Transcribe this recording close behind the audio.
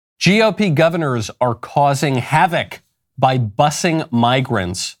GOP governors are causing havoc by busing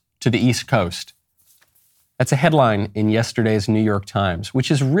migrants to the East Coast. That's a headline in yesterday's New York Times,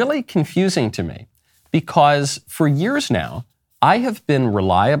 which is really confusing to me because for years now, I have been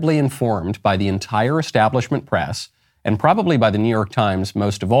reliably informed by the entire establishment press, and probably by the New York Times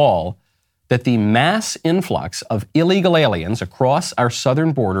most of all, that the mass influx of illegal aliens across our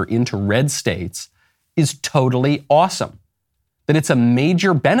southern border into red states is totally awesome. That it's a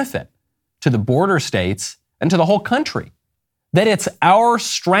major benefit to the border states and to the whole country. That it's our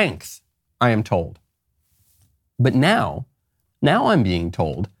strength, I am told. But now I'm being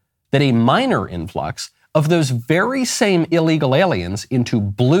told that a minor influx of those very same illegal aliens into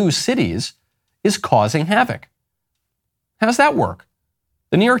blue cities is causing havoc. How's that work?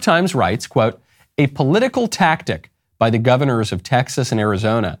 The New York Times writes, quote, a political tactic by the governors of Texas and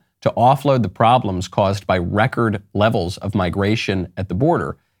Arizona to offload the problems caused by record levels of migration at the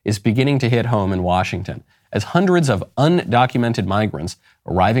border is beginning to hit home in Washington, as hundreds of undocumented migrants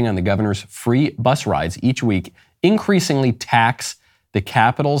arriving on the governor's free bus rides each week increasingly tax the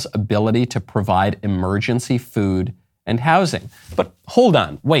capital's ability to provide emergency food and housing. But hold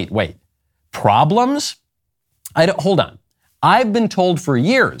on, wait. Problems? Hold on. I've been told for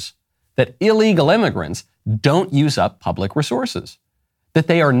years that illegal immigrants don't use up public resources, that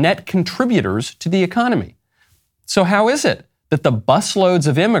they are net contributors to the economy. So how is it that the busloads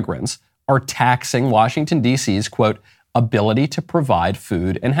of immigrants are taxing Washington, D.C.'s, quote, ability to provide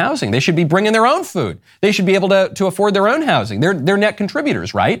food and housing? They should be bringing their own food. They should be able to afford their own housing. They're net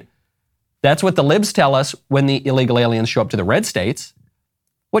contributors, right? That's what the libs tell us when the illegal aliens show up to the red states.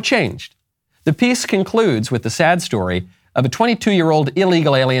 What changed? The piece concludes with the sad story of a 22-year-old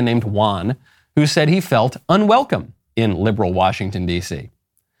illegal alien named Juan who said he felt unwelcome in liberal Washington, D.C.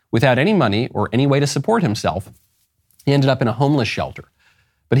 Without any money or any way to support himself, he ended up in a homeless shelter.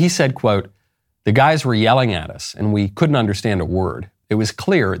 But he said, quote, the guys were yelling at us and we couldn't understand a word. It was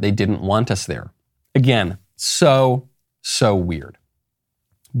clear they didn't want us there. Again, so weird.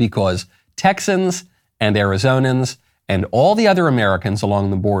 Because Texans and Arizonans and all the other Americans along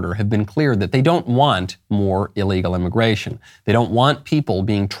the border have been clear that they don't want more illegal immigration. They don't want people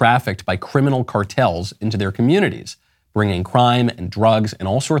being trafficked by criminal cartels into their communities, bringing crime and drugs and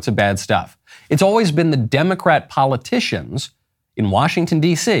all sorts of bad stuff. It's always been the Democrat politicians in Washington,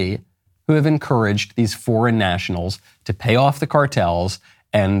 D.C., who have encouraged these foreign nationals to pay off the cartels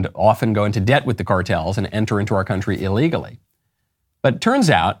and often go into debt with the cartels and enter into our country illegally. But it turns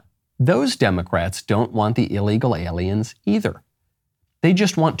out those Democrats don't want the illegal aliens either. They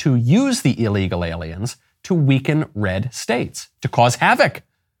just want to use the illegal aliens to weaken red states, to cause havoc.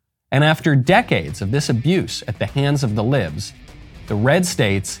 And after decades of this abuse at the hands of the libs, the red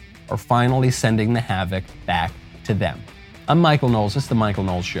states are finally sending the havoc back to them. I'm Michael Knowles. This is The Michael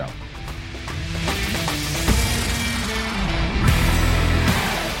Knowles Show.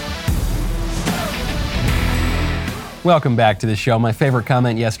 Welcome back to the show. My favorite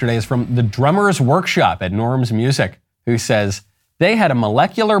comment yesterday is from the Drummers Workshop at Norm's Music, who says, they had a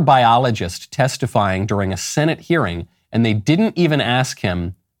molecular biologist testifying during a Senate hearing, and they didn't even ask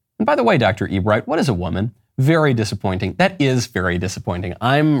him, and by the way, Dr. Ebright, what is a woman? Very disappointing. That is very disappointing.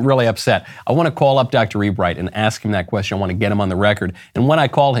 I'm really upset. I want to call up Dr. Ebright and ask him that question. I want to get him on the record. And when I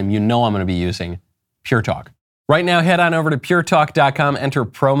call him, you know I'm going to be using Pure Talk. Right now, head on over to puretalk.com, enter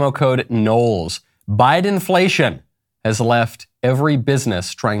promo code Knowles. Bidenflation has left every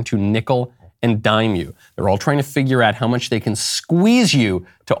business trying to nickel and dime you. They're all trying to figure out how much they can squeeze you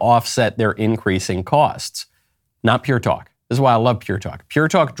to offset their increasing costs. Not Pure Talk. This is why I love Pure Talk. Pure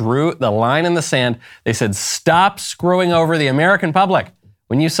Talk drew the line in the sand. They said, stop screwing over the American public.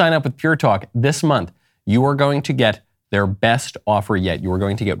 When you sign up with Pure Talk this month, you are going to get their best offer yet. You are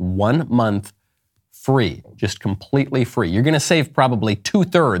going to get 1 month free, just completely free. You're going to save probably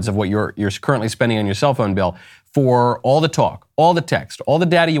 2/3 of what you're currently spending on your cell phone bill for all the talk, all the text, all the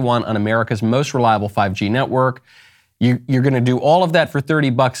data you want on America's most reliable 5G network. You're going to do all of that for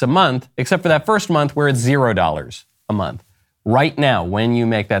 $30 a month, except for that first month where it's $0 a month. Right now, when you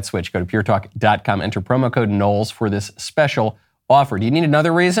make that switch, go to puretalk.com, enter promo code Knowles for this special offer. Do you need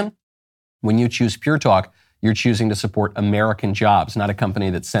another reason? When you choose Pure Talk, you're choosing to support American jobs, not a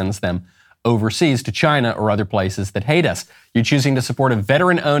company that sends them overseas to China or other places that hate us. You're choosing to support a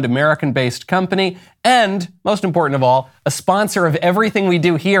veteran-owned, American-based company and, most important of all, a sponsor of everything we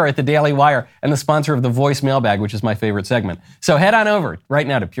do here at the Daily Wire and the sponsor of the Voice Mailbag, which is my favorite segment. So head on over right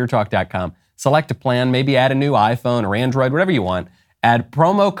now to puretalk.com, select a plan, maybe add a new iPhone or Android, whatever you want. Add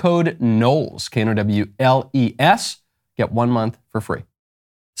promo code Knowles, Knowles, get 1 month for free.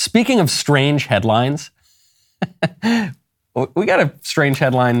 Speaking of strange headlines, We got a strange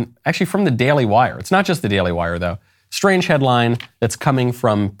headline, actually from the Daily Wire. It's not just the Daily Wire, though. Strange headline that's coming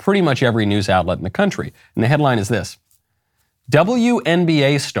from pretty much every news outlet in the country. And the headline is this: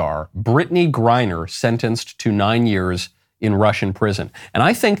 WNBA star Brittney Griner sentenced to 9 years in Russian prison. And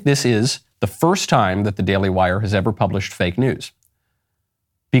I think this is the first time that the Daily Wire has ever published fake news.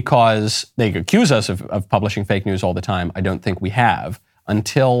 Because they accuse us of publishing fake news all the time. I don't think we have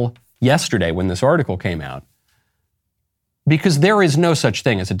until yesterday when this article came out. Because there is no such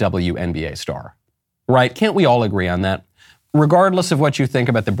thing as a WNBA star, right? Can't we all agree on that? Regardless of what you think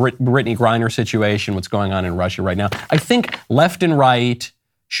about the Brittney Griner situation, what's going on in Russia right now, I think left and right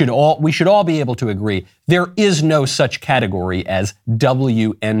we should all be able to agree there is no such category as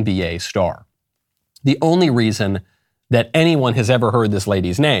WNBA star. The only reason that anyone has ever heard this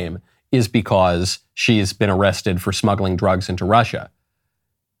lady's name is because she's been arrested for smuggling drugs into Russia.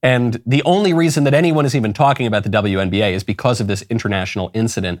 And the only reason that anyone is even talking about the WNBA is because of this international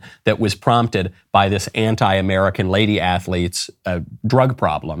incident that was prompted by this anti-American lady athlete's drug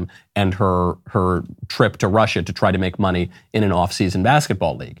problem and her trip to Russia to try to make money in an off-season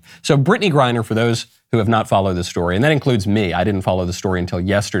basketball league. So Brittney Griner, for those who have not followed the story, and that includes me. I didn't follow the story until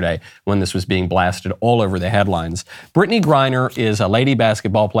yesterday when this was being blasted all over the headlines. Brittney Griner is a lady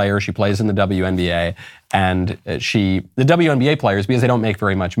basketball player. She plays in the WNBA. And the WNBA players, because they don't make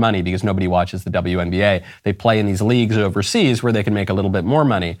very much money because nobody watches the WNBA, they play in these leagues overseas where they can make a little bit more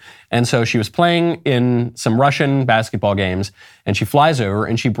money. And so she was playing in some Russian basketball games, and she flies over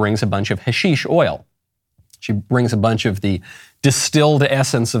and she brings a bunch of hashish oil. She brings a bunch of the distilled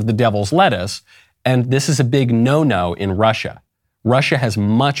essence of the devil's lettuce. And this is a big no-no in Russia. Russia has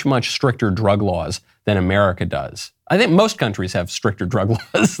much, much stricter drug laws than America does. I think most countries have stricter drug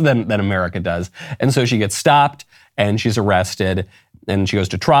laws than America does. And so she gets stopped and she's arrested and she goes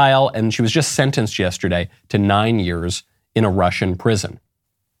to trial, and she was just sentenced yesterday to 9 years in a Russian prison.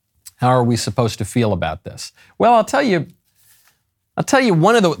 How are we supposed to feel about this? Well, I'll tell you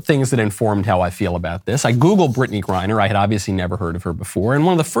one of the things that informed how I feel about this. I Googled Brittney Griner. I had obviously never heard of her before. And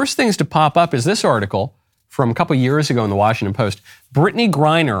one of the first things to pop up is this article from a couple years ago in the Washington Post. Brittney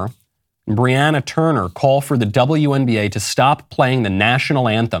Griner and Brianna Turner call for the WNBA to stop playing the national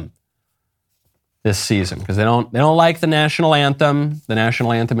anthem this season because they don't like the national anthem. The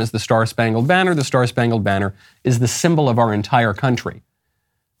national anthem is the Star-Spangled Banner. The Star-Spangled Banner is the symbol of our entire country.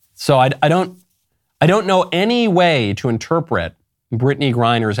 So I don't know any way to interpret Brittney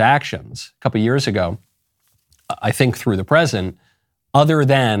Griner's actions a couple years ago, I think through the present, other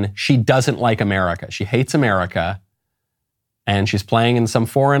than she doesn't like America. She hates America, and she's playing in some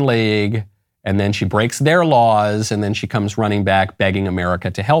foreign league, and then she breaks their laws, and then she comes running back begging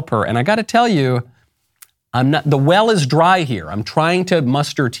America to help her. And I got to tell you, the well is dry here. I'm trying to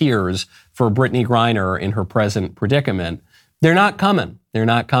muster tears for Brittney Griner in her present predicament. They're not coming. They're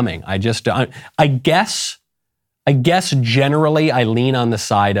not coming. I guess generally I lean on the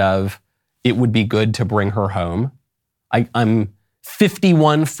side of it would be good to bring her home. I'm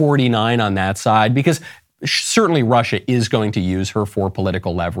 51-49 on that side because certainly Russia is going to use her for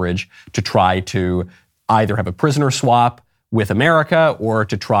political leverage to try to either have a prisoner swap with America or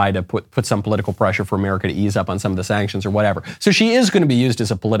to try to put some political pressure for America to ease up on some of the sanctions or whatever. So she is going to be used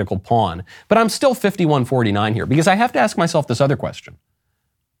as a political pawn. But I'm still 51-49 here because I have to ask myself this other question.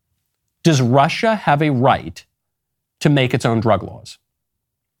 Does Russia have a right to make its own drug laws?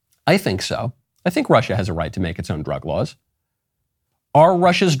 I think so. I think Russia has a right to make its own drug laws. Are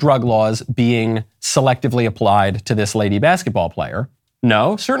Russia's drug laws being selectively applied to this lady basketball player?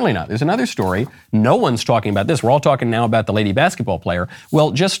 No, certainly not. There's another story. No one's talking about this. We're all talking now about the lady basketball player.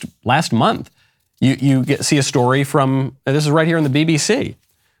 Well, just last month, you see a story from, this is right here in the BBC.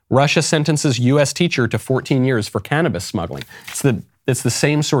 Russia sentences U.S. teacher to 14 years for cannabis smuggling. It's the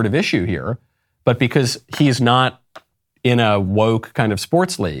same sort of issue here, but because he's not in a woke kind of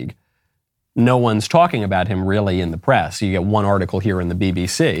sports league, no one's talking about him really in the press. You get one article here in the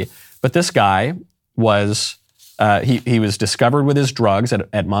BBC, but this guy was, he was discovered with his drugs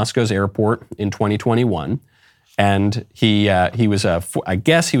at Moscow's airport in 2021, and he was I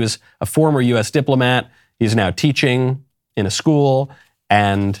guess he was a former U.S. diplomat. He's now teaching in a school,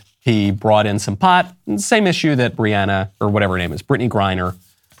 and he brought in some pot, same issue that Brianna, or whatever her name is, Brittney Griner,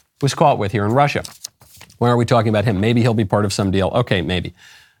 was caught with here in Russia. Why are we talking about him? Maybe he'll be part of some deal. Okay, maybe.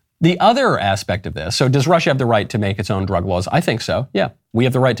 The other aspect of this, so does Russia have the right to make its own drug laws? I think so, yeah. We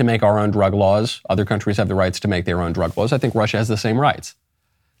have the right to make our own drug laws. Other countries have the rights to make their own drug laws. I think Russia has the same rights.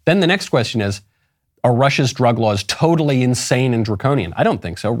 Then the next question is, are Russia's drug laws totally insane and draconian? I don't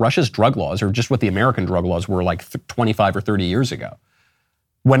think so. Russia's drug laws are just what the American drug laws were like 25 or 30 years ago,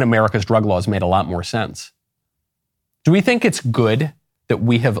 when America's drug laws made a lot more sense. Do we think it's good that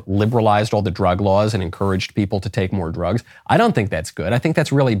we have liberalized all the drug laws and encouraged people to take more drugs? I don't think that's good. I think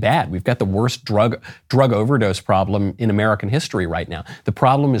that's really bad. We've got the worst drug overdose problem in American history right now. The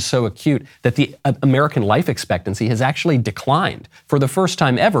problem is so acute that the American life expectancy has actually declined for the first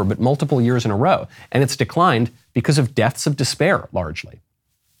time ever, but multiple years in a row. And it's declined because of deaths of despair, largely.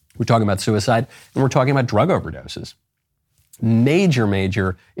 We're talking about suicide, and we're talking about drug overdoses.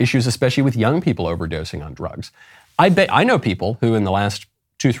 Major issues, especially with young people overdosing on drugs. I know people who in the last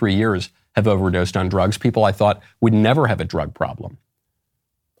 2-3 years have overdosed on drugs, people I thought would never have a drug problem.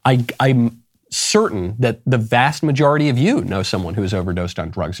 I'm certain that the vast majority of you know someone who has overdosed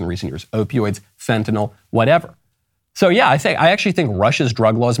on drugs in recent years, opioids, fentanyl, whatever. So yeah, I actually think Russia's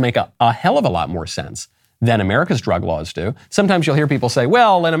drug laws make a hell of a lot more sense than America's drug laws do. Sometimes you'll hear people say,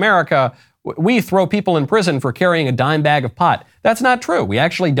 well, in America, we throw people in prison for carrying a dime bag of pot. That's not true. We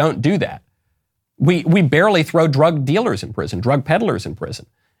actually don't do that. We barely throw drug dealers in prison, drug peddlers in prison.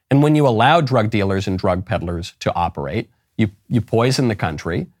 And when you allow drug dealers and drug peddlers to operate, you poison the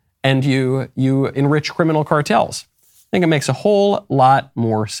country and you enrich criminal cartels. I think it makes a whole lot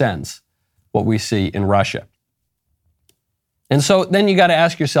more sense what we see in Russia. And so then you got to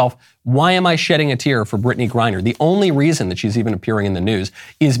ask yourself, why am I shedding a tear for Brittney Griner? The only reason that she's even appearing in the news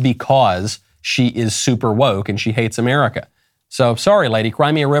is because she is super woke and she hates America. So sorry, lady,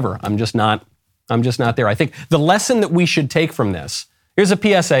 cry me a river. I'm just not there. I think the lesson that we should take from this, here's a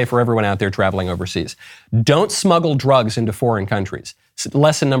PSA for everyone out there traveling overseas. Don't smuggle drugs into foreign countries.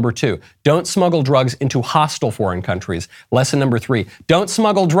 Lesson number 2, don't smuggle drugs into hostile foreign countries. Lesson number 3, don't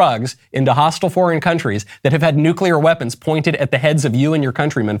smuggle drugs into hostile foreign countries that have had nuclear weapons pointed at the heads of you and your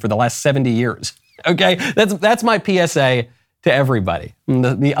countrymen for the last 70 years. Okay? That's my PSA to everybody. And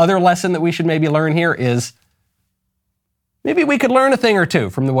the other lesson that we should maybe learn here is maybe we could learn a thing or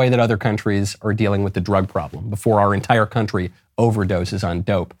two from the way that other countries are dealing with the drug problem before our entire country overdoses on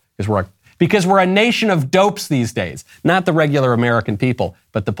dope. Because we're a nation of dopes these days. Not the regular American people,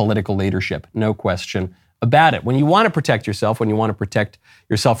 but the political leadership. No question about it. When you want to protect yourself, when you want to protect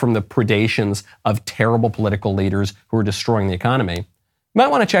yourself from the predations of terrible political leaders who are destroying the economy, you might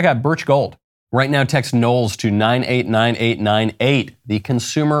want to check out Birch Gold. Right now, text Knowles to 989898. The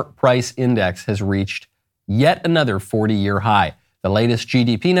consumer price index has reached yet another 40-year high. The latest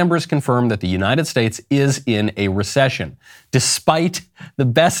GDP numbers confirm that the United States is in a recession, despite the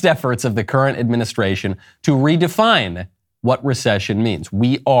best efforts of the current administration to redefine what recession means.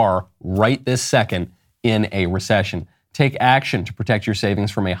 We are, right this second, in a recession. Take action to protect your savings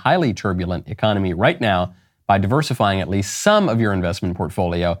from a highly turbulent economy right now by diversifying at least some of your investment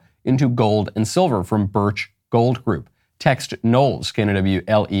portfolio into gold and silver from Birch Gold Group. Text Knowles,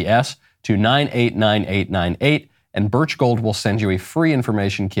 Knowles, to 989898. And Birch Gold will send you a free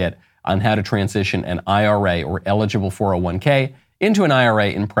information kit on how to transition an IRA or eligible 401k into an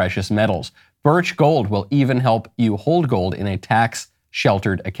IRA in precious metals. Birch Gold will even help you hold gold in a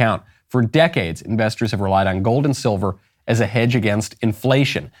tax-sheltered account. For decades, investors have relied on gold and silver as a hedge against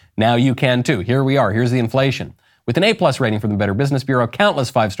inflation. Now you can too. Here we are. Here's the inflation. With an A+ rating from the Better Business Bureau,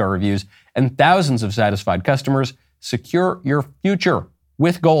 countless 5-star reviews, and thousands of satisfied customers, secure your future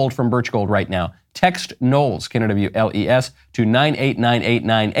with gold from Birch Gold right now. Text Knowles, Knowles, to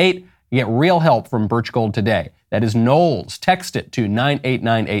 989898. Get real help from Birch Gold today. That is Knowles. Text it to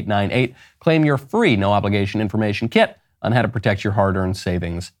 989898. Claim your free no-obligation information kit on how to protect your hard-earned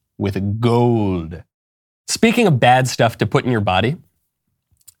savings with gold. Speaking of bad stuff to put in your body,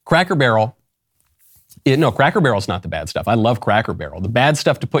 Cracker Barrel. Cracker Barrel's not the bad stuff. I love Cracker Barrel. The bad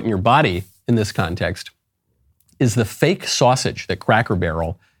stuff to put in your body in this context is the fake sausage that Cracker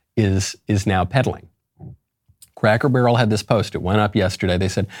Barrel is now peddling. Cracker Barrel had this post. It went up yesterday. They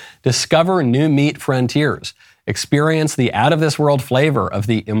said, discover new meat frontiers. Experience the out-of-this-world flavor of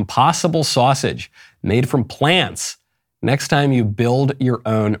the impossible sausage made from plants next time you build your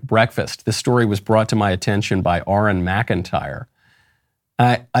own breakfast. This story was brought to my attention by Aaron McIntyre.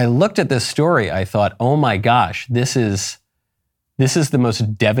 I looked at this story. I thought, oh my gosh, this is the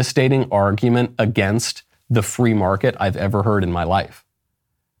most devastating argument against the free market I've ever heard in my life.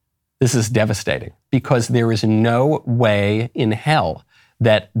 This is devastating because there is no way in hell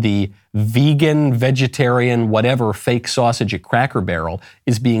that the vegan, vegetarian, whatever fake sausage at Cracker Barrel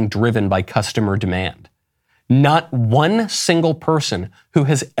is being driven by customer demand. Not one single person who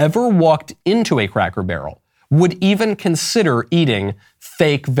has ever walked into a Cracker Barrel would even consider eating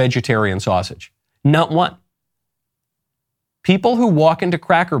fake vegetarian sausage. Not one. People who walk into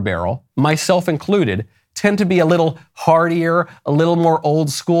Cracker Barrel, myself included, tend to be a little heartier, a little more old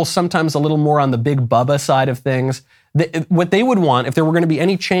school, sometimes a little more on the Big Bubba side of things What they would want, if there were going to be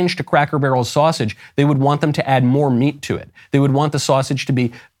any change to Cracker Barrel's sausage, they would want them to add more meat to it. They would want the sausage to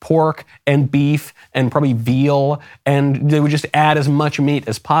be pork and beef and probably veal, and they would just add as much meat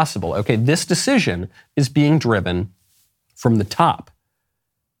as possible. Okay, this decision is being driven from the top.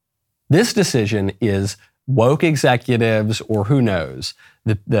 This decision is woke executives, or who knows,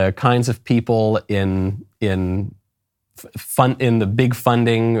 the kinds of people in the big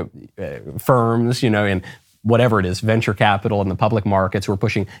funding firms, in whatever it is, venture capital in the public markets, who are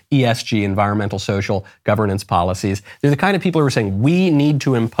pushing ESG, environmental, social, governance policies. They're the kind of people who are saying, we need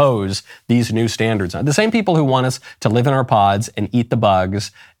to impose these new standards. The same people who want us to live in our pods and eat the bugs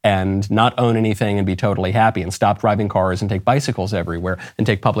and not own anything and be totally happy and stop driving cars and take bicycles everywhere and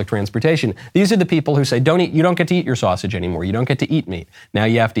take public transportation. These are the people who say, you don't get to eat your sausage anymore. You don't get to eat meat. Now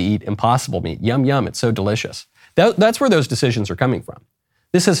you have to eat impossible meat. Yum, yum, it's so delicious. That's where those decisions are coming from.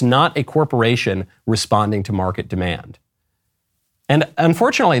 This is not a corporation responding to market demand. And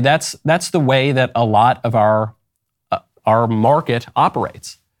unfortunately, that's the way that a lot of our market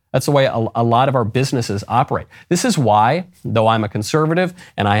operates. That's the way a lot of our businesses operate. This is why, though I'm a conservative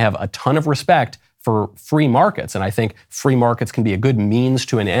and I have a ton of respect for free markets, and I think free markets can be a good means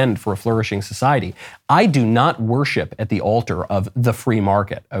to an end for a flourishing society, I do not worship at the altar of the free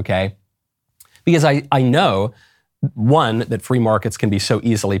market, okay? Because I know, one, that free markets can be so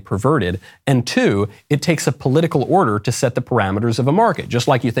easily perverted, and two, it takes a political order to set the parameters of a market. Just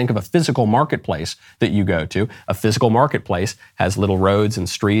like you think of a physical marketplace that you go to, a physical marketplace has little roads and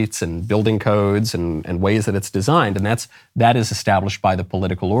streets and building codes and ways that it's designed, and that is established by the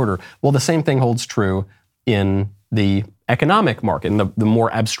political order. Well, the same thing holds true in the economic market, in the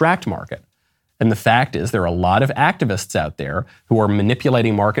more abstract market. And the fact is, there are a lot of activists out there who are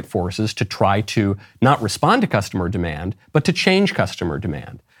manipulating market forces to try to not respond to customer demand, but to change customer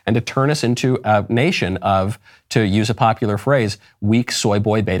demand and to turn us into a nation of, to use a popular phrase, weak soy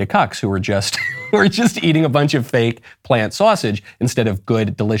boy beta cucks who are just eating a bunch of fake plant sausage instead of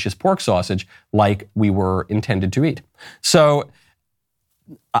good, delicious pork sausage like we were intended to eat. So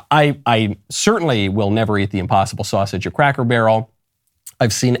I certainly will never eat the Impossible sausage at Cracker Barrel.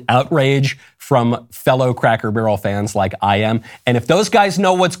 I've seen outrage from fellow Cracker Barrel fans like I am. And if those guys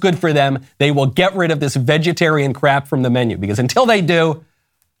know what's good for them, they will get rid of this vegetarian crap from the menu. Because until they do,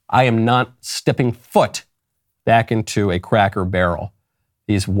 I am not stepping foot back into a Cracker Barrel.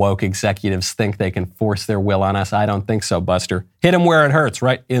 These woke executives think they can force their will on us. I don't think so, Buster. Hit them where it hurts,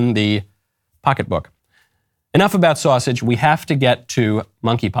 right in the pocketbook. Enough about sausage. We have to get to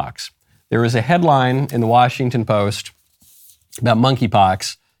monkeypox. There is a headline in the Washington Post about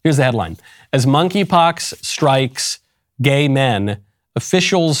monkeypox. Here's the headline. As monkeypox strikes gay men,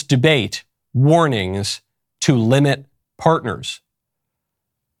 officials debate warnings to limit partners.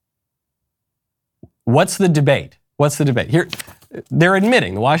 What's the debate? Here, they're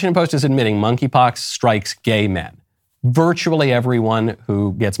admitting, the Washington Post is admitting monkeypox strikes gay men. Virtually everyone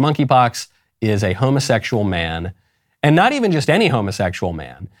who gets monkeypox is a homosexual man, and not even just any homosexual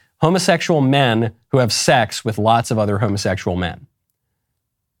man. Homosexual men who have sex with lots of other homosexual men.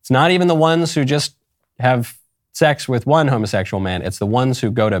 It's not even the ones who just have sex with one homosexual man. It's the ones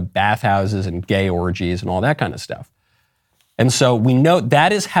who go to bathhouses and gay orgies and all that kind of stuff. And so we know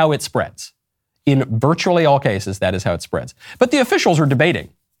that is how it spreads. In virtually all cases, that is how it spreads. But the officials are debating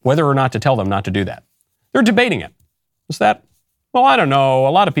whether or not to tell them not to do that. They're debating it. Is that? Well, I don't know. A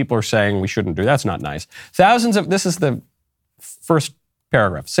lot of people are saying we shouldn't do that. That's not nice. This is the first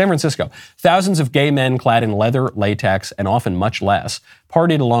paragraph. San Francisco. Thousands of gay men clad in leather, latex, and often much less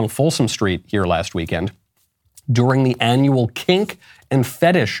partied along Folsom Street here last weekend during the annual Kink and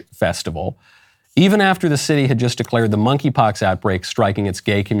Fetish Festival, even after the city had just declared the monkeypox outbreak striking its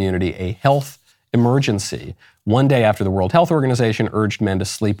gay community a health emergency. One day after the World Health Organization urged men to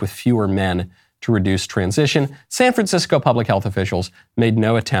sleep with fewer men to reduce transmission, San Francisco public health officials made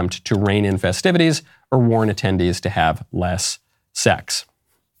no attempt to rein in festivities or warn attendees to have less sex.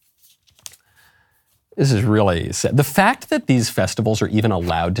 This is really sad. The fact that these festivals are even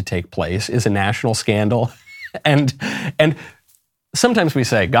allowed to take place is a national scandal. And sometimes we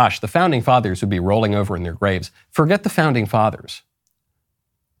say, gosh, the founding fathers would be rolling over in their graves. Forget the founding fathers.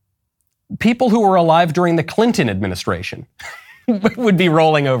 People who were alive during the Clinton administration would be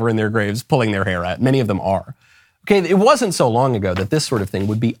rolling over in their graves, pulling their hair out. Many of them are. Okay, it wasn't so long ago that this sort of thing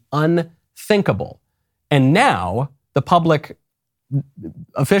would be unthinkable. And now the public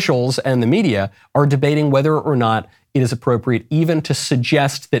officials and the media are debating whether or not it is appropriate even to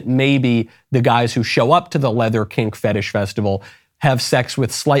suggest that maybe the guys who show up to the leather kink fetish festival have sex with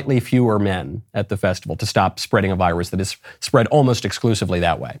slightly fewer men at the festival to stop spreading a virus that is spread almost exclusively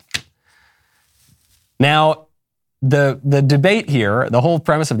that way. Now, the debate here, the whole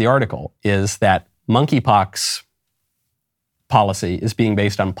premise of the article is that monkeypox policy is being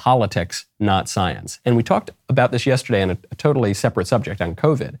based on politics, not science. And we talked about this yesterday on a totally separate subject on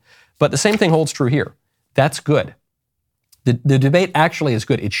COVID. But the same thing holds true here. That's good. The debate actually is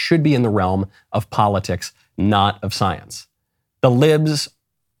good. It should be in the realm of politics, not of science. The libs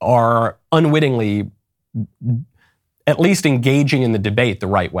are unwittingly at least engaging in the debate the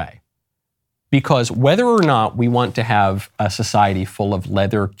right way. Because whether or not we want to have a society full of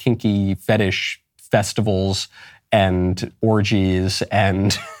leather, kinky fetish festivals and orgies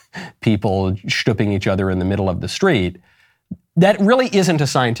and people stooping each other in the middle of the street, that really isn't a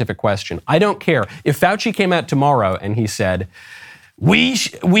scientific question. I don't care. If Fauci came out tomorrow and he said,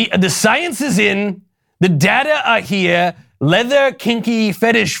 the science is in, the data are here, leather, kinky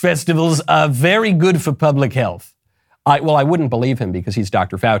fetish festivals are very good for public health. I wouldn't believe him because he's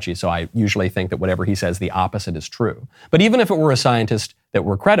Dr. Fauci, so I usually think that whatever he says, the opposite is true. But even if it were a scientist that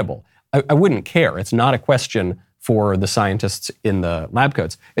were credible, I wouldn't care. It's not a question for the scientists in the lab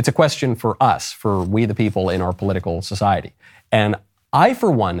coats. It's a question for us, for we the people in our political society. And I,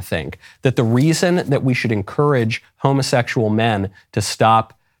 for one, think that the reason that we should encourage homosexual men to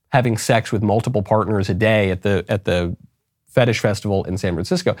stop having sex with multiple partners a day at the fetish festival in San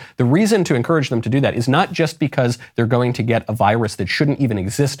Francisco, the reason to encourage them to do that is not just because they're going to get a virus that shouldn't even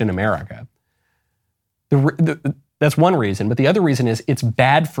exist in America. That's one reason, but the other reason is it's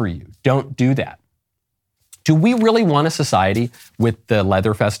bad for you. Don't do that. Do we really want a society with the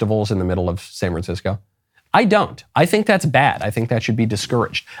leather festivals in the middle of San Francisco? I don't. I think that's bad. I think that should be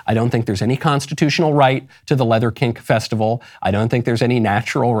discouraged. I don't think there's any constitutional right to the Leather Kink Festival. I don't think there's any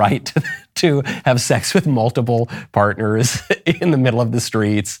natural right to have sex with multiple partners in the middle of the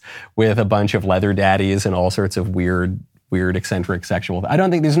streets with a bunch of leather daddies and all sorts of weird, eccentric sexual. I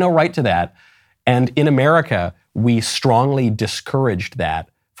don't think there's no right to that. And in America, we strongly discouraged that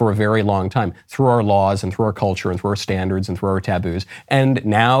for a very long time through our laws and through our culture and through our standards and through our taboos. And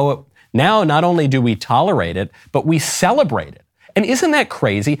now not only do we tolerate it, but we celebrate it. And isn't that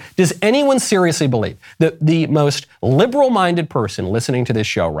crazy? Does anyone seriously believe that the most liberal-minded person listening to this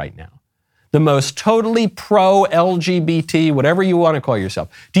show right now, the most totally pro-LGBT, whatever you want to call yourself,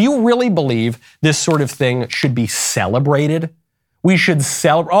 do you really believe this sort of thing should be celebrated? We should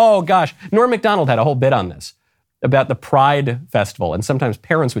celebrate. Oh gosh, Norm Macdonald had a whole bit on this about the Pride Festival, and sometimes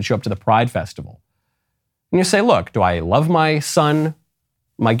parents would show up to the Pride Festival. And you say, look, do I love my son,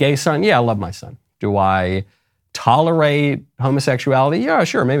 my gay son? Yeah, I love my son. Do I tolerate homosexuality? Yeah,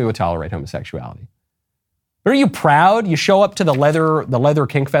 sure, maybe we'll tolerate homosexuality. But are you proud? You show up to the Leather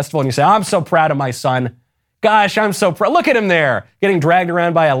Kink Festival and you say, I'm so proud of my son. Gosh, I'm so proud. Look at him there, getting dragged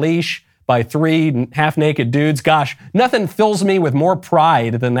around by a leash by 3 half-naked dudes. Gosh, nothing fills me with more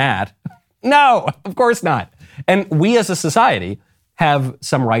pride than that. No, of course not. And we as a society have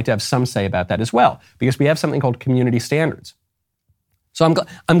some right to have some say about that as well, because we have something called community standards. So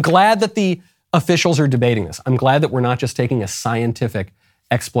I'm glad that the officials are debating this. I'm glad that we're not just taking a scientific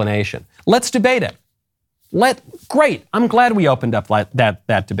explanation. Let's debate it. Great. I'm glad we opened up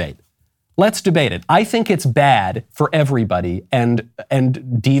that debate. Let's debate it. I think it's bad for everybody and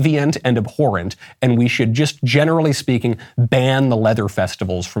deviant and abhorrent, and we should just, generally speaking, ban the leather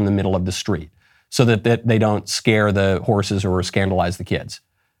festivals from the middle of the street so that they don't scare the horses or scandalize the kids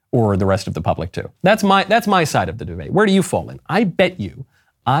or the rest of the public too. That's my side of the debate. Where do you fall in? I bet you,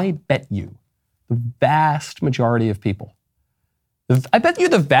 the vast majority of people, I bet you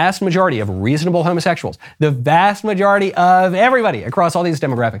the vast majority of reasonable homosexuals, the vast majority of everybody across all these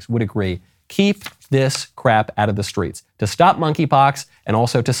demographics would agree, keep this crap out of the streets to stop monkeypox and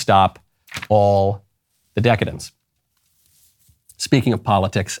also to stop all the decadence. Speaking of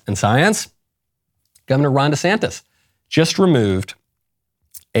politics and science, Governor Ron DeSantis just removed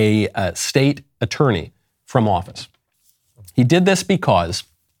a state attorney from office. He did this because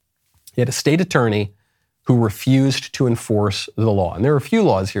he had a state attorney who refused to enforce the law. And there are a few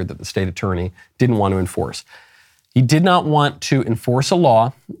laws here that the state attorney didn't want to enforce. He did not want to enforce a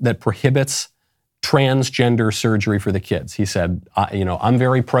law that prohibits transgender surgery for the kids. He said, I'm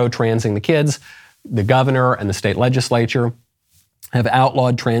very pro-transing the kids. The governor and the state legislature have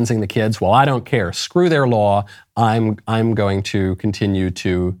outlawed transing the kids. Well, I don't care. Screw their law. I'm going to continue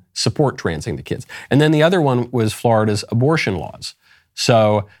to support transing the kids. And then the other one was Florida's abortion laws.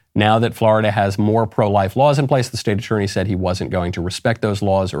 So now that Florida has more pro-life laws in place, the state attorney said he wasn't going to respect those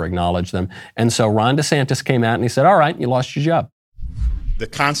laws or acknowledge them. And so Ron DeSantis came out and he said, all right, you lost your job. The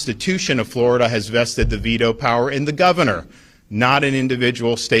Constitution of Florida has vested the veto power in the governor. not in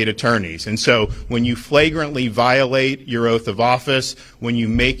individual state attorneys. And so when you flagrantly violate your oath of office, when you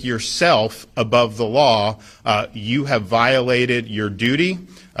make yourself above the law, you have violated your duty,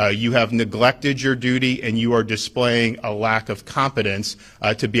 you have neglected your duty, and you are displaying a lack of competence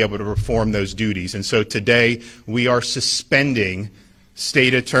to be able to perform those duties. And so today we are suspending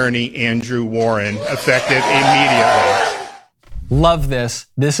State Attorney Andrew Warren effective immediately. Love this.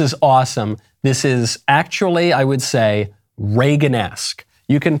 This is awesome. This is actually, I would say, Reagan-esque.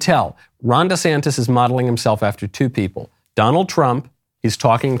 You can tell Ron DeSantis is modeling himself after two people. Donald Trump, he's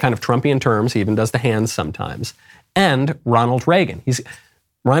talking kind of Trumpian terms, he even does the hands sometimes, and Ronald Reagan.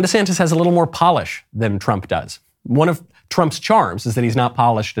 Ron DeSantis has a little more polish than Trump does. One of Trump's charms is that he's not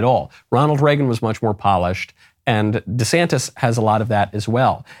polished at all. Ronald Reagan was much more polished, and DeSantis has a lot of that as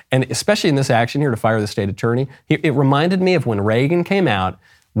well. And especially in this action here to fire the state attorney, it reminded me of when Reagan came out,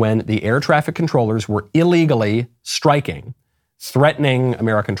 when the air traffic controllers were illegally striking, threatening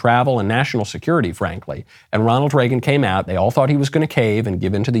American travel and national security, frankly. And Ronald Reagan came out. They all thought he was going to cave and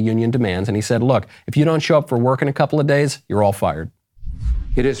give in to the union demands. And he said, look, if you don't show up for work in a couple of days, you're all fired.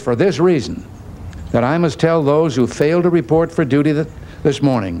 It is for this reason that I must tell those who fail to report for duty this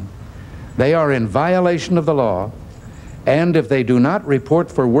morning they are in violation of the law, and if they do not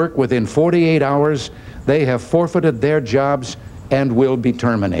report for work within 48 hours, they have forfeited their jobs and will be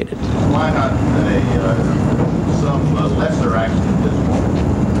terminated. Why not some lesser action at this point?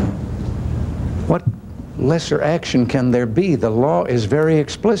 What lesser action can there be? The law is very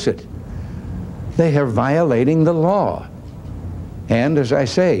explicit. They are violating the law. And as I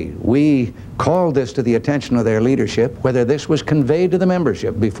say, we called this to the attention of their leadership. Whether this was conveyed to the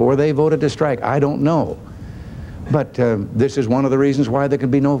membership before they voted to strike, I don't know. But this is one of the reasons why there can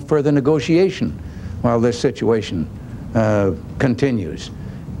be no further negotiation while this situation continues.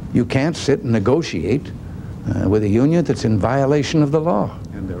 You can't sit and negotiate with a union that's in violation of the law.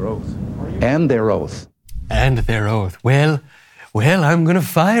 And their oath. And their oath. And their oath. Well, I'm going to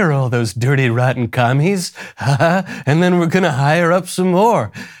fire all those dirty, rotten commies, and then we're going to hire up some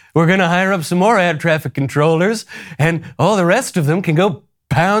more. We're going to hire up some more air traffic controllers, and all the rest of them can go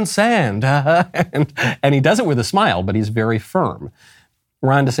pound sand. And he does it with a smile, but he's very firm.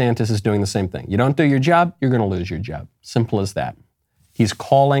 Ron DeSantis is doing the same thing. You don't do your job, you're going to lose your job. Simple as that. He's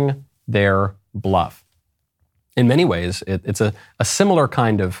calling their bluff. In many ways, it's a similar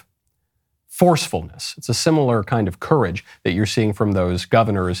kind of forcefulness. It's a similar kind of courage that you're seeing from those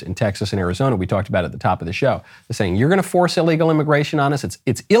governors in Texas and Arizona we talked about at the top of the show. They're saying, you're going to force illegal immigration on us.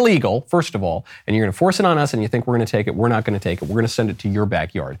 It's illegal, first of all, and you're going to force it on us, and you think we're going to take it. We're not going to take it. We're going to send it to your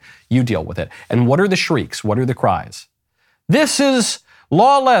backyard. You deal with it. And what are the shrieks? What are the cries? This is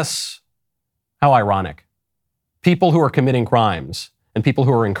lawless. How ironic. People who are committing crimes and people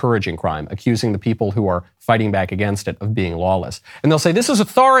who are encouraging crime, accusing the people who are fighting back against it of being lawless. And they'll say, this is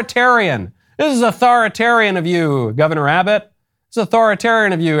authoritarian. This is authoritarian of you, Governor Abbott. This is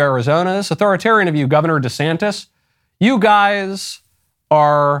authoritarian of you, Arizona. This is authoritarian of you, Governor DeSantis. You guys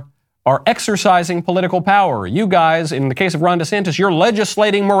are exercising political power. You guys, in the case of Ron DeSantis, you're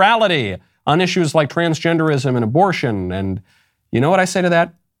legislating morality on issues like transgenderism and abortion. And you know what I say to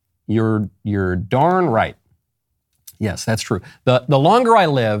that? You're darn right. Yes, that's true. The longer I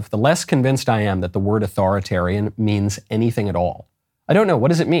live, the less convinced I am that the word authoritarian means anything at all. I don't know. What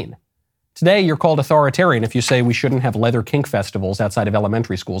does it mean? Today, you're called authoritarian if you say we shouldn't have leather kink festivals outside of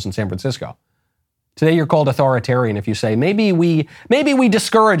elementary schools in San Francisco. Today, you're called authoritarian if you say maybe we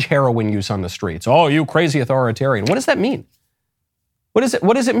discourage heroin use on the streets. Oh, you crazy authoritarian. What does that mean? What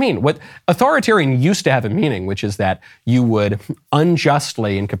does it mean? What authoritarian used to have a meaning, which is that you would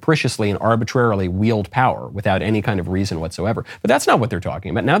unjustly and capriciously and arbitrarily wield power without any kind of reason whatsoever. But that's not what they're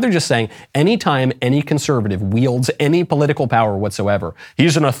talking about. Now they're just saying anytime any conservative wields any political power whatsoever,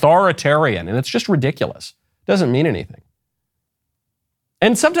 he's an authoritarian, and it's just ridiculous. It doesn't mean anything.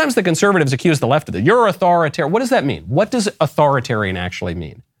 And sometimes the conservatives accuse the left of it. You're authoritarian. What does that mean? What does authoritarian actually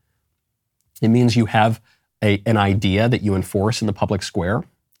mean? It means you have an idea that you enforce in the public square.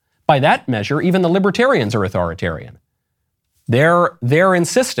 By that measure, even the libertarians are authoritarian. Their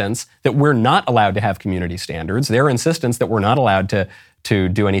insistence that we're not allowed to have community standards, their insistence that we're not allowed to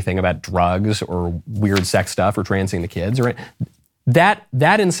do anything about drugs or weird sex stuff or transing the kids, or that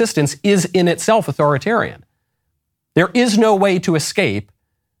insistence is in itself authoritarian. There is no way to escape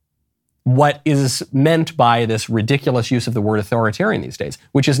what is meant by this ridiculous use of the word authoritarian these days,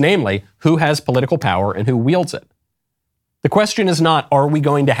 which is namely, who has political power and who wields it. The question is not, are we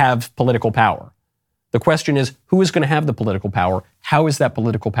going to have political power? The question is, who is going to have the political power? How is that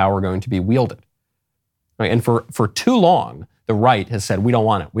political power going to be wielded? Right? And for too long, the right has said, we don't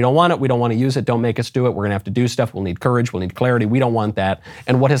want it. We don't want it. We don't want to use it. Don't make us do it. We're going to have to do stuff. We'll need courage. We'll need clarity. We don't want that.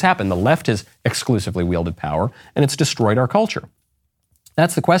 And what has happened? The left has exclusively wielded power, and it's destroyed our culture.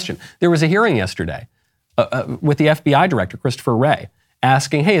 That's the question. There was a hearing yesterday with the FBI director, Christopher Wray,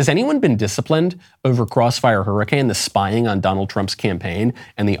 asking, hey, has anyone been disciplined over Crossfire Hurricane, the spying on Donald Trump's campaign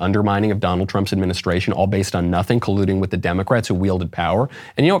and the undermining of Donald Trump's administration, all based on nothing, colluding with the Democrats who wielded power?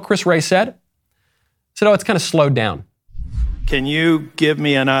 And you know what Chris Wray said? He said, oh, it's kind of slowed down. Can you give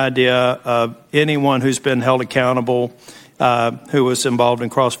me an idea of anyone who's been held accountable who was involved in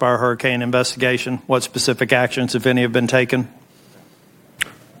Crossfire Hurricane investigation? What specific actions, if any, have been taken?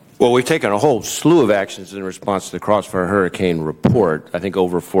 Well, we've taken a whole slew of actions in response to the Crossfire Hurricane report. I think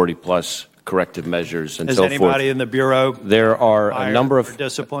over 40-plus corrective measures and so forth. Is anybody in the Bureau There are a number of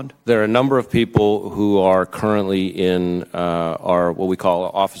disciplined? There are a number of people who are currently in our what we call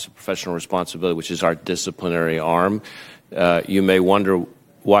Office of Professional Responsibility, which is our disciplinary arm. You may wonder,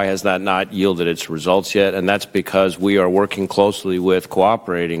 why has that not yielded its results yet? And that's because we are working closely with,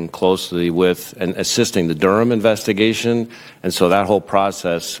 cooperating closely with, and assisting the Durham investigation. And so that whole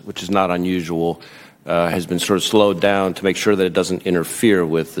process, which is not unusual, has been sort of slowed down to make sure that it doesn't interfere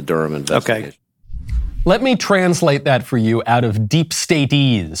with the Durham investigation. Okay. Let me translate that for you out of deep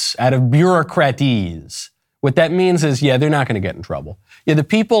state-ese, out of bureaucrat-ese. What that means is, yeah, they're not going to get in trouble. Yeah, the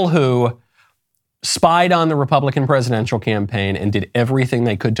people who spied on the Republican presidential campaign and did everything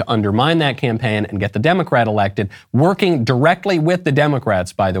they could to undermine that campaign and get the Democrat elected, working directly with the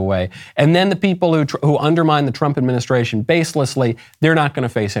Democrats, by the way, and then the people who undermine the Trump administration baselessly, they're not going to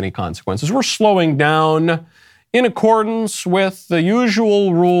face any consequences. We're slowing down in accordance with the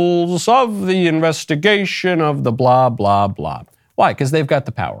usual rules of the investigation of the blah, blah, blah. Why? Because they've got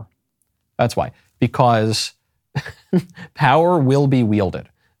the power. That's why. Because power will be wielded.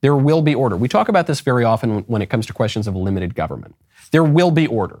 There will be order. We talk about this very often when it comes to questions of limited government. There will be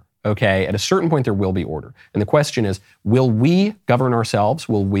order, okay? At a certain point, there will be order. And the question is, will we govern ourselves?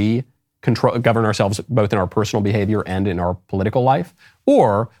 Will we govern ourselves both in our personal behavior and in our political life?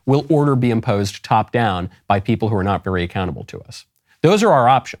 Or will order be imposed top down by people who are not very accountable to us? Those are our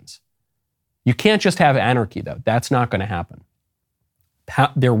options. You can't just have anarchy, though. That's not going to happen.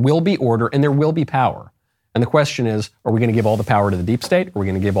 There will be order and there will be power. And the question is, are we going to give all the power to the deep state? Are we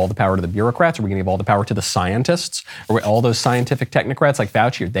going to give all the power to the bureaucrats? Are we going to give all the power to the scientists? Are all those scientific technocrats like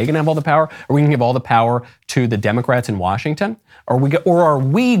Fauci, are they going to have all the power? Are we going to give all the power to the Democrats in Washington? Or are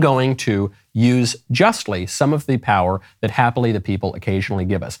we going to use justly some of the power that happily the people occasionally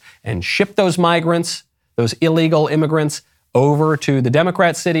give us and ship those migrants, those illegal immigrants, over to the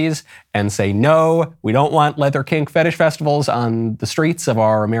Democrat cities and say, no, we don't want leather kink fetish festivals on the streets of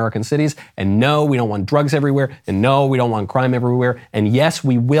our American cities. And no, we don't want drugs everywhere. And no, we don't want crime everywhere. And yes,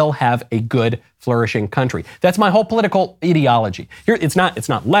 we will have a good, flourishing country. That's my whole political ideology. Here, it's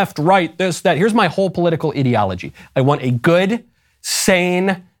not left, right, this, that. Here's my whole political ideology. I want a good,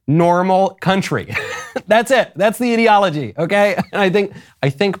 sane, normal country. That's it. That's the ideology, okay? And I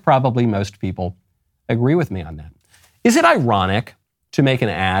think probably most people agree with me on that. Is it ironic to make an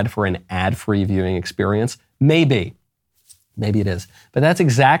ad for an ad-free viewing experience? Maybe. Maybe it is. But that's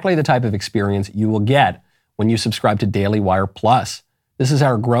exactly the type of experience you will get when you subscribe to Daily Wire Plus. This is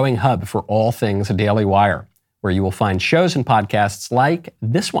our growing hub for all things Daily Wire, where you will find shows and podcasts like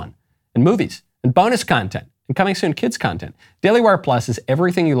this one, and movies, and bonus content, and coming soon, kids content. Daily Wire Plus is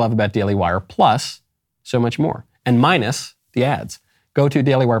everything you love about Daily Wire, plus so much more, and minus the ads. Go to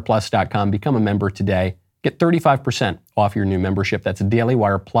dailywireplus.com, become a member today. Get 35% off your new membership. That's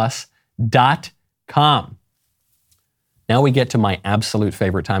dailywireplus.com. Now we get to my absolute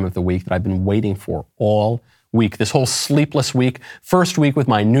favorite time of the week that I've been waiting for all week. This whole sleepless week. First week with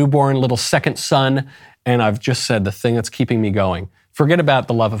my newborn little second son, and I've just said the thing that's keeping me going. Forget about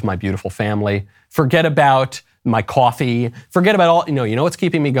the love of my beautiful family. Forget about my coffee. Forget about all, you know what's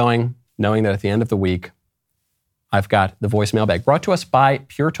keeping me going? Knowing that at the end of the week, I've got the voicemail bag brought to us by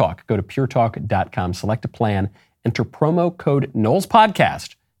Pure Talk. Go to puretalk.com, select a plan, enter promo code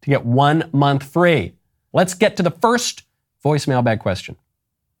KnowlesPodcast to get 1 month free. Let's get to the first voicemail bag question.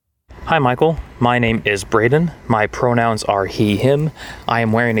 Hi, Michael. My name is Braden. My pronouns are he, him. I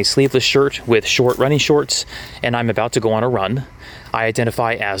am wearing a sleeveless shirt with short running shorts, and I'm about to go on a run. I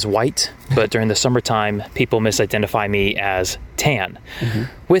identify as white, but during the summertime, people misidentify me as tan. Mm-hmm.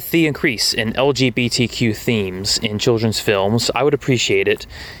 With the increase in LGBTQ themes in children's films, I would appreciate it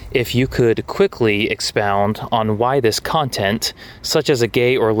if you could quickly expound on why this content, such as a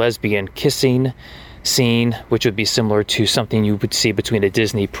gay or lesbian kissing, scene, which would be similar to something you would see between a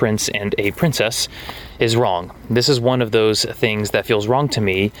Disney prince and a princess, is wrong. This is one of those things that feels wrong to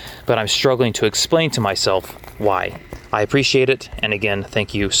me, but I'm struggling to explain to myself why. I appreciate it, and again,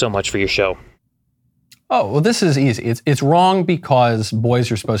 thank you so much for your show. Oh, well, this is easy. It's wrong because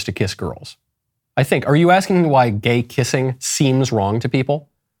boys are supposed to kiss girls. I think. Are you asking why gay kissing seems wrong to people?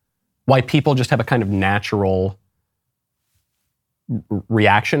 Why people just have a kind of natural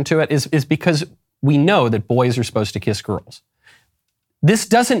reaction to it is because we know that boys are supposed to kiss girls. This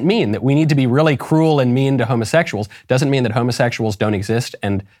doesn't mean that we need to be really cruel and mean to homosexuals. Doesn't mean that homosexuals don't exist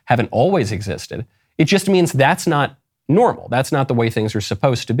and haven't always existed. It just means that's not normal. That's not the way things are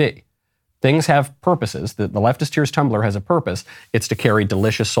supposed to be. Things have purposes. The Leftist Tears tumbler has a purpose. It's to carry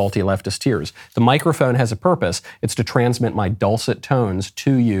delicious, salty leftist tears. The microphone has a purpose. It's to transmit my dulcet tones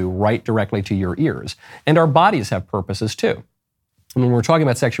to you right directly to your ears. And our bodies have purposes too. And when we're talking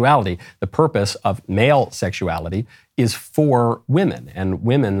about sexuality, the purpose of male sexuality is for women, and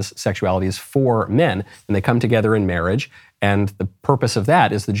women's sexuality is for men, and they come together in marriage, and the purpose of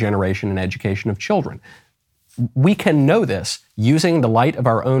that is the generation and education of children. We can know this using the light of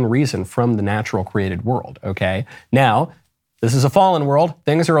our own reason from the natural created world, okay? Now, this is a fallen world.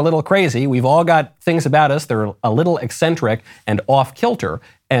 Things are a little crazy. We've all got things about us that are a little eccentric and off-kilter,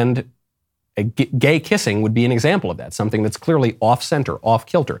 and gay kissing would be an example of that, something that's clearly off-center,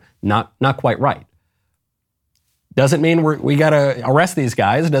 off-kilter, not quite right. Doesn't mean we got to arrest these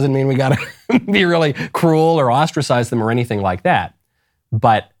guys. Doesn't mean we got to be really cruel or ostracize them or anything like that.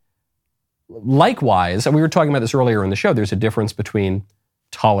 But likewise, and we were talking about this earlier in the show, there's a difference between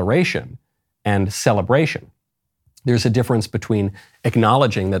toleration and celebration. There's a difference between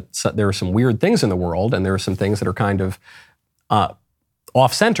acknowledging that there are some weird things in the world and there are some things that are kind of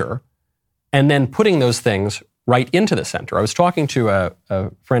off-center, and then putting those things right into the center. I was talking to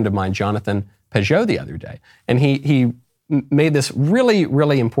a friend of mine, Jonathan Peugeot, the other day, and he made this really,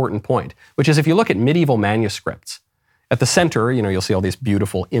 really important point, which is if you look at medieval manuscripts, at the center, you'll see all these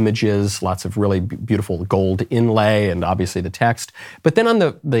beautiful images, lots of really beautiful gold inlay, and obviously the text. But then on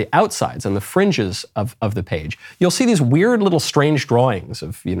the outsides, on the fringes of the page, you'll see these weird little strange drawings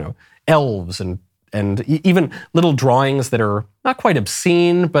of, elves and even little drawings that are not quite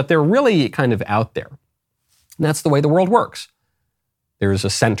obscene, but they're really kind of out there. And that's the way the world works. There's a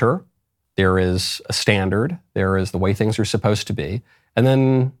center, there is a standard, there is the way things are supposed to be, and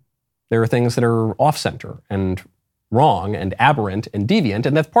then there are things that are off-center and wrong and aberrant and deviant,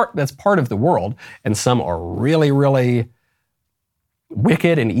 and that's part of the world, and some are really, really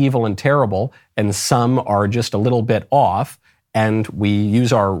wicked and evil and terrible, and some are just a little bit off, and we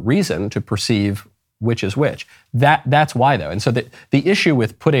use our reason to perceive which is which. That's why, though. And so the issue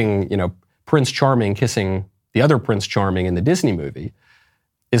with putting, Prince Charming kissing the other Prince Charming in the Disney movie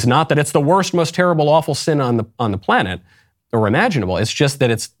is not that it's the worst, most terrible, awful sin on the planet or imaginable. It's just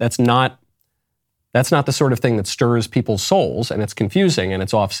that that's not the sort of thing that stirs people's souls, and it's confusing and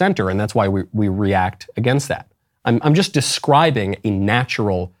it's off-center, and that's why we react against that. I'm just describing a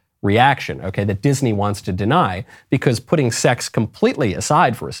natural reaction, okay, that Disney wants to deny, because putting sex completely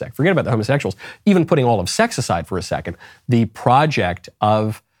aside for a sec, forget about the homosexuals, even putting all of sex aside for a second, the project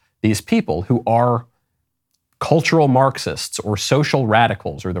of these people who are cultural Marxists or social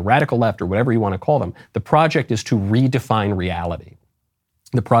radicals or the radical left or whatever you want to call them, the project is to redefine reality.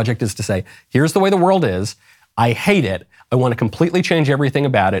 The project is to say, here's the way the world is, I hate it, I want to completely change everything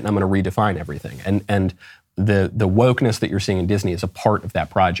about it, and I'm going to redefine everything. And the wokeness that you're seeing in Disney is a part of that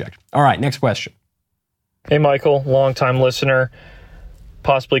project. All right, next question. Hey, Michael, longtime listener,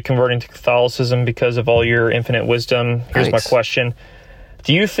 possibly converting to Catholicism because of all your infinite wisdom. Here's my question.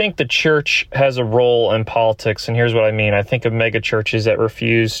 Do you think the church has a role in politics? And here's what I mean. I think of mega churches that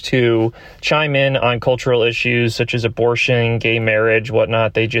refuse to chime in on cultural issues such as abortion, gay marriage,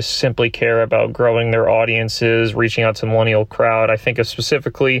 whatnot. They just simply care about growing their audiences, reaching out to the millennial crowd. I think of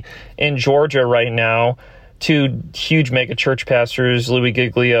specifically in Georgia right now, two huge mega church pastors, Louis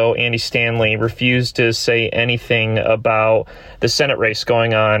Giglio, Andy Stanley, refused to say anything about the Senate race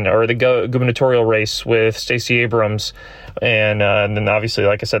going on or the gubernatorial race with Stacey Abrams. And then obviously,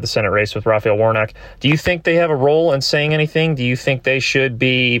 like I said, the Senate race with Raphael Warnock. Do you think they have a role in saying anything? Do you think they should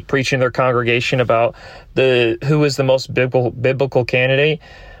be preaching to their congregation about who is the most biblical candidate?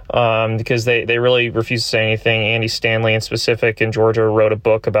 Because they really refuse to say anything. Andy Stanley in specific in Georgia wrote a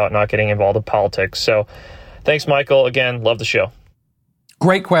book about not getting involved in politics. So thanks, Michael. Again, love the show.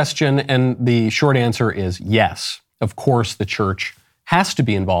 Great question. And the short answer is yes. Of course, the church has to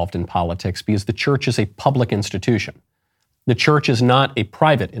be involved in politics because the church is a public institution. The church is not a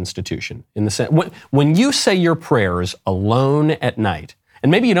private institution in the sense when you say your prayers alone at night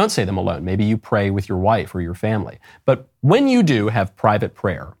And maybe you don't say them alone. Maybe you pray with your wife or your family. But when you do have private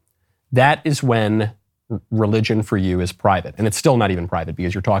prayer, that is when religion for you is private. And it's still not even private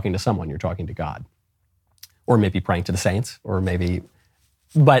because you're talking to someone, you're talking to God. Or maybe praying to the saints,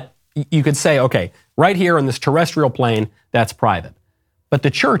 but you could say, okay, right here on this terrestrial plane, that's private. But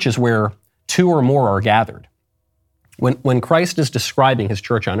the church is where two or more are gathered. When Christ is describing his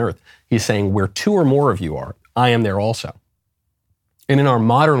church on earth, he's saying, where two or more of you are, I am there also. And in our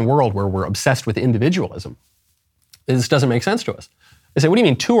modern world where we're obsessed with individualism, this doesn't make sense to us. They say, what do you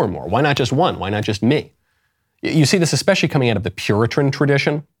mean two or more? Why not just one? Why not just me? You see this especially coming out of the Puritan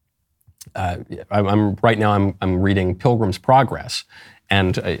tradition. Right now I'm reading Pilgrim's Progress,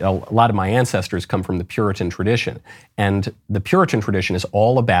 and a lot of my ancestors come from the Puritan tradition. And the Puritan tradition is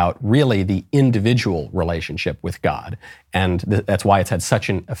all about really the individual relationship with God. And that's why it's had such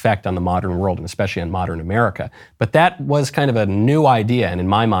an effect on the modern world, and especially on modern America. But that was kind of a new idea, and in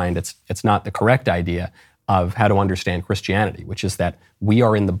my mind, it's not the correct idea of how to understand Christianity, which is that we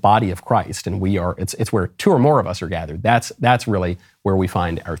are in the body of Christ, and it's where two or more of us are gathered. That's really where we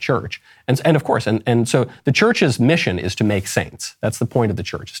find our church. And of course, and so the church's mission is to make saints. That's the point of the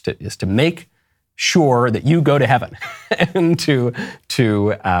church, is to make sure that you go to heaven and to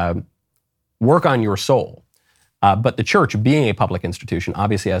work on your soul. But the church, being a public institution,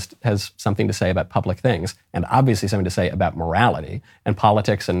 obviously has something to say about public things, and obviously something to say about morality. And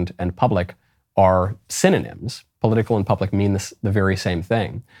politics and public are synonyms. Political and public mean the very same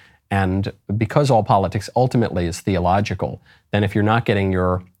thing. And because all politics ultimately is theological, then if you're not getting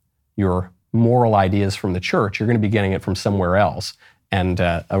your moral ideas from the church, you're going to be getting it from somewhere else. And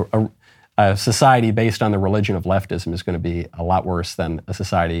a society based on the religion of leftism is going to be a lot worse than a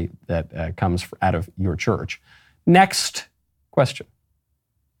society that comes out of your church. Next question.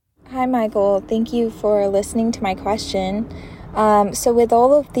 Hi, Michael. Thank you for listening to my question. So with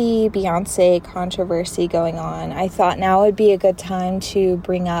all of the Beyonce controversy going on, I thought now would be a good time to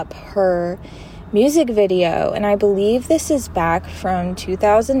bring up her music video. And I believe this is back from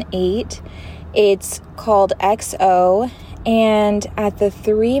 2008. It's called XO. And at the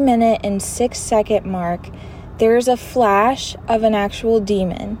 3-minute and 6-second mark, there's a flash of an actual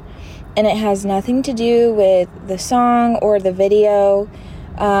demon. And it has nothing to do with the song or the video.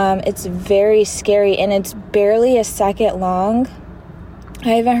 It's very scary, and it's barely a second long. I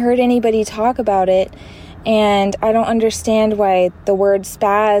haven't heard anybody talk about it, and I don't understand why the word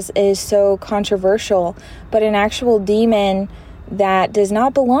spaz is so controversial, but an actual demon that does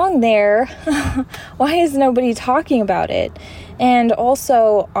not belong there, why is nobody talking about it? And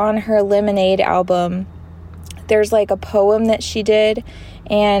also on her Lemonade album, there's like a poem that she did,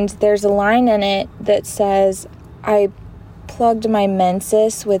 and there's a line in it that says, I plugged my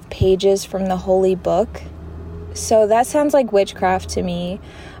menses with pages from the holy book. So that sounds like witchcraft to me.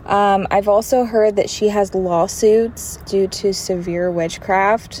 I've also heard that she has lawsuits due to severe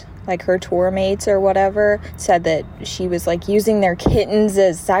witchcraft, like her tour mates or whatever said that she was like using their kittens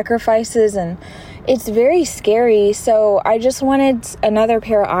as sacrifices, and it's very scary. So I just wanted another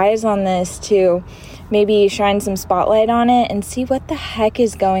pair of eyes on this to maybe shine some spotlight on it and see what the heck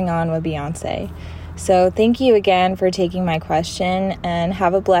is going on with Beyonce. So thank you again for taking my question, and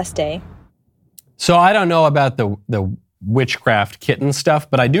have a blessed day. So I don't know about the witchcraft kitten stuff,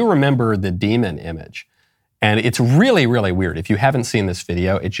 but I do remember the demon image. And it's really, really weird. If you haven't seen this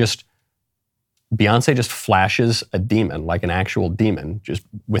video, Beyonce just flashes a demon, like an actual demon, just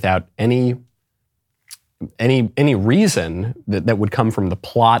without any reason that would come from the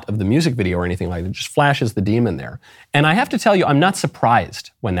plot of the music video or anything like that. It just flashes the demon there. And I have to tell you, I'm not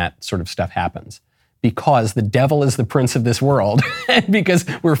surprised when that sort of stuff happens, because the devil is the prince of this world, because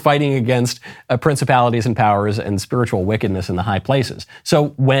we're fighting against principalities and powers and spiritual wickedness in the high places. So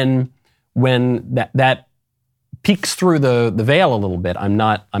when that peeks through the veil a little bit, I'm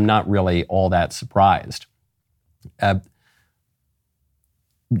not really all that surprised.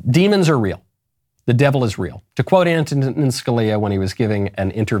 Demons are real. The devil is real. To quote Antonin Scalia when he was giving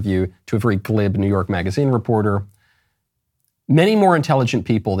an interview to a very glib New York Magazine reporter, many more intelligent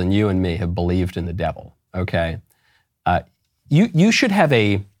people than you and me have believed in the devil, okay? You should have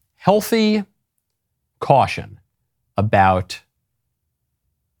a healthy caution about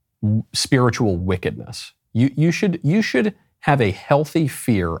spiritual wickedness. You should have a healthy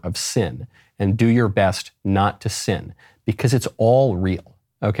fear of sin and do your best not to sin, because it's all real,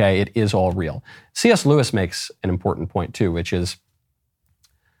 okay? It is all real. C.S. Lewis makes an important point too, which is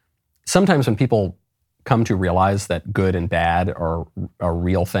sometimes when people come to realize that good and bad are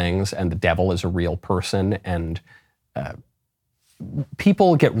real things, and the devil is a real person, and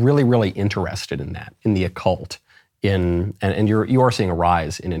people get really, really interested in that, in the occult. and you are seeing a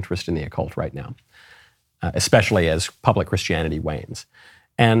rise in interest in the occult right now, especially as public Christianity wanes.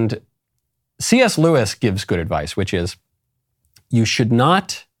 And C.S. Lewis gives good advice, which is you should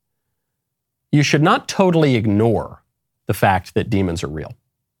not totally ignore the fact that demons are real.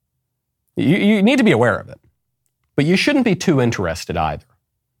 You need to be aware of it, but you shouldn't be too interested either.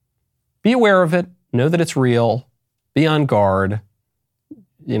 Be aware of it, know that it's real, be on guard.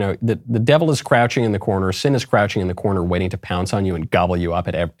 You know, the devil is crouching in the corner, sin is crouching in the corner, waiting to pounce on you and gobble you up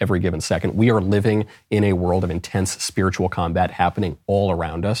at every given second. We are living in a world of intense spiritual combat happening all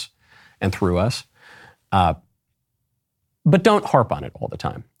around us and through us. But don't harp on it all the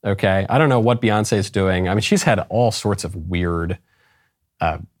time, okay? I don't know what Beyonce is doing. I mean, she's had all sorts of weird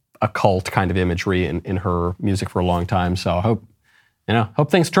occult kind of imagery in her music for a long time, so I hope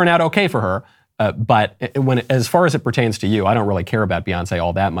things turn out okay for her. But as far as it pertains to you, I don't really care about Beyonce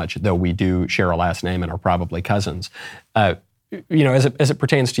all that much, though we do share a last name and are probably cousins. As it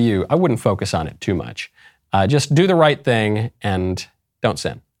pertains to you, I wouldn't focus on it too much. Just do the right thing and don't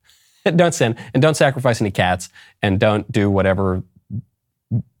sin. Don't sin, and don't sacrifice any cats, and don't do whatever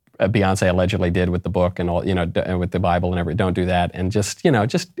Beyonce allegedly did with the book and all, with the Bible and everything. Don't do that, and just do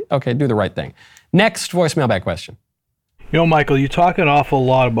the right thing. Next voicemail back question. Michael, you talk an awful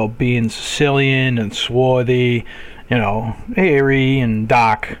lot about being Sicilian and swarthy, hairy and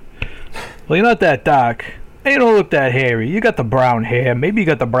dark. Well, you're not that dark. And you don't look that hairy. You got the brown hair. Maybe you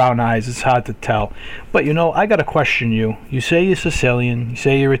got the brown eyes. It's hard to tell. But, I got to question you. You say you're Sicilian. You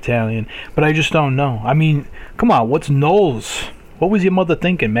say you're Italian. But I just don't know. I mean, come on. What's Knowles? What was your mother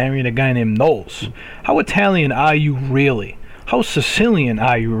thinking, marrying a guy named Knowles? How Italian are you really? How Sicilian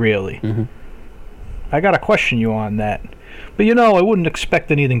are you really? Mm-hmm. I got to question you on that. But, I wouldn't expect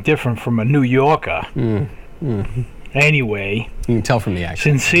anything different from a New Yorker. Mm-hmm. Anyway. You can tell from the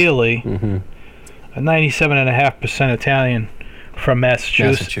accent. Sincerely. Mm-hmm. A 97.5% Italian from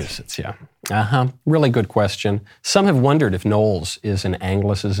Massachusetts. Yeah. Really good question. Some have wondered if Knowles is an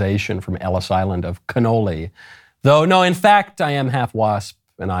anglicization from Ellis Island of cannoli. Though, no, in fact, I am half Wasp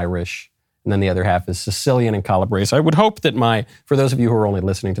and Irish, and then the other half is Sicilian and Calabrese. I would hope that for those of you who are only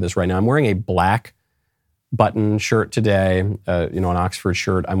listening to this right now, I'm wearing a black button shirt today, an Oxford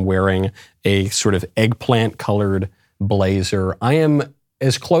shirt. I'm wearing a sort of eggplant-colored blazer. I am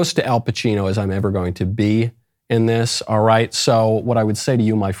as close to Al Pacino as I'm ever going to be in this, all right? So what I would say to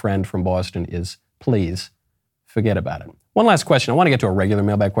you, my friend from Boston, is please forget about it. One last question. I want to get to a regular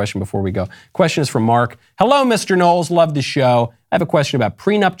mailbag question before we go. Question is from Mark. Hello, Mr. Knowles. Love the show. I have a question about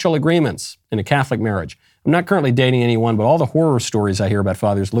prenuptial agreements in a Catholic marriage. I'm not currently dating anyone, but all the horror stories I hear about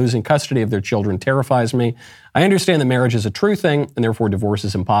fathers losing custody of their children terrifies me. I understand that marriage is a true thing, and therefore divorce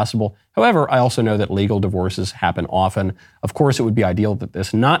is impossible. However, I also know that legal divorces happen often. Of course, it would be ideal that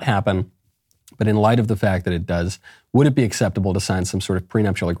this not happen, but in light of the fact that it does, would it be acceptable to sign some sort of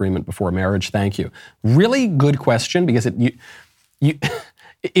prenuptial agreement before marriage? Thank you. Really good question, because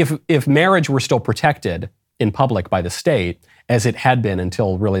if marriage were still protected in public by the state, as it had been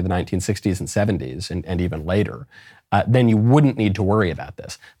until really the 1960s and 70s and even later, then you wouldn't need to worry about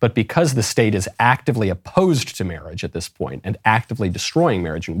this. But because the state is actively opposed to marriage at this point and actively destroying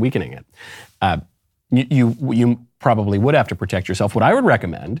marriage and weakening it, you probably would have to protect yourself. What I would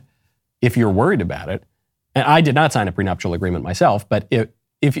recommend, if you're worried about it, and I did not sign a prenuptial agreement myself, but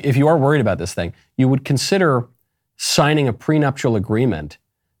if you are worried about this thing, you would consider signing a prenuptial agreement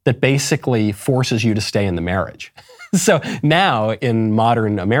that basically forces you to stay in the marriage. So now in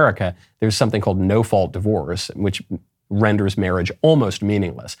modern America, there's something called no-fault divorce, which renders marriage almost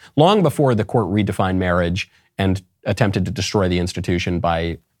meaningless. Long before the court redefined marriage and attempted to destroy the institution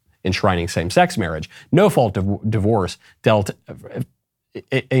by enshrining same-sex marriage, no-fault divorce dealt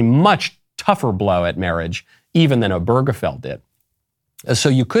a much tougher blow at marriage even than Obergefell did. So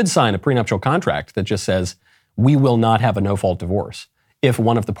you could sign a prenuptial contract that just says, we will not have a no-fault divorce. If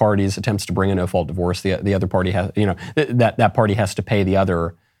one of the parties attempts to bring a no-fault divorce, the other party has, that party has to pay the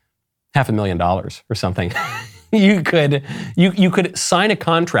other $500,000 or something. You could sign a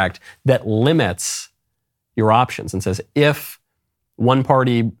contract that limits your options and says, if one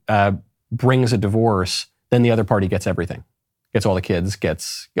party brings a divorce, then the other party gets everything. Gets all the kids,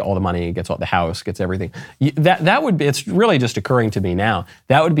 gets all the money, gets all the house, gets everything. That would be, it's really just occurring to me now,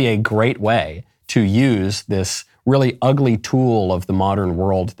 that would be a great way to use this really ugly tool of the modern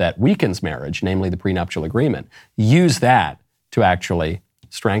world that weakens marriage, namely the prenuptial agreement. Use that to actually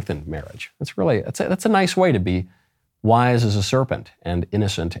strengthen marriage. That's a nice way to be wise as a serpent and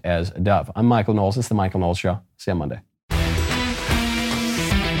innocent as a dove. I'm Michael Knowles. This is The Michael Knowles Show. See you on Monday.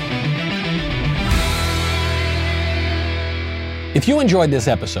 If you enjoyed this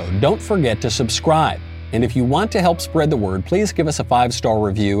episode, don't forget to subscribe. And if you want to help spread the word, please give us a 5-star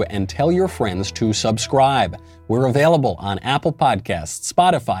review and tell your friends to subscribe. We're available on Apple Podcasts,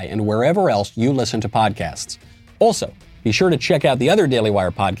 Spotify, and wherever else you listen to podcasts. Also, be sure to check out the other Daily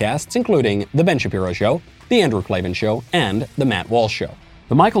Wire podcasts, including The Ben Shapiro Show, The Andrew Klavan Show, and The Matt Walsh Show.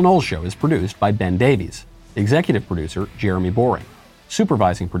 The Michael Knowles Show is produced by Ben Davies. Executive producer, Jeremy Boring.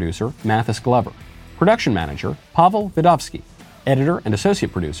 Supervising producer, Mathis Glover. Production manager, Pavel Vidovsky. Editor and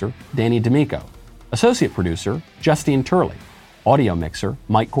associate producer, Danny D'Amico. Associate producer, Justine Turley. Audio mixer,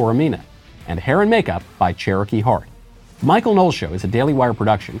 Mike Coromina. And hair and makeup by Cherokee Hart. The Michael Knowles Show is a Daily Wire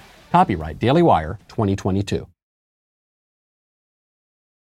production. Copyright Daily Wire 2022.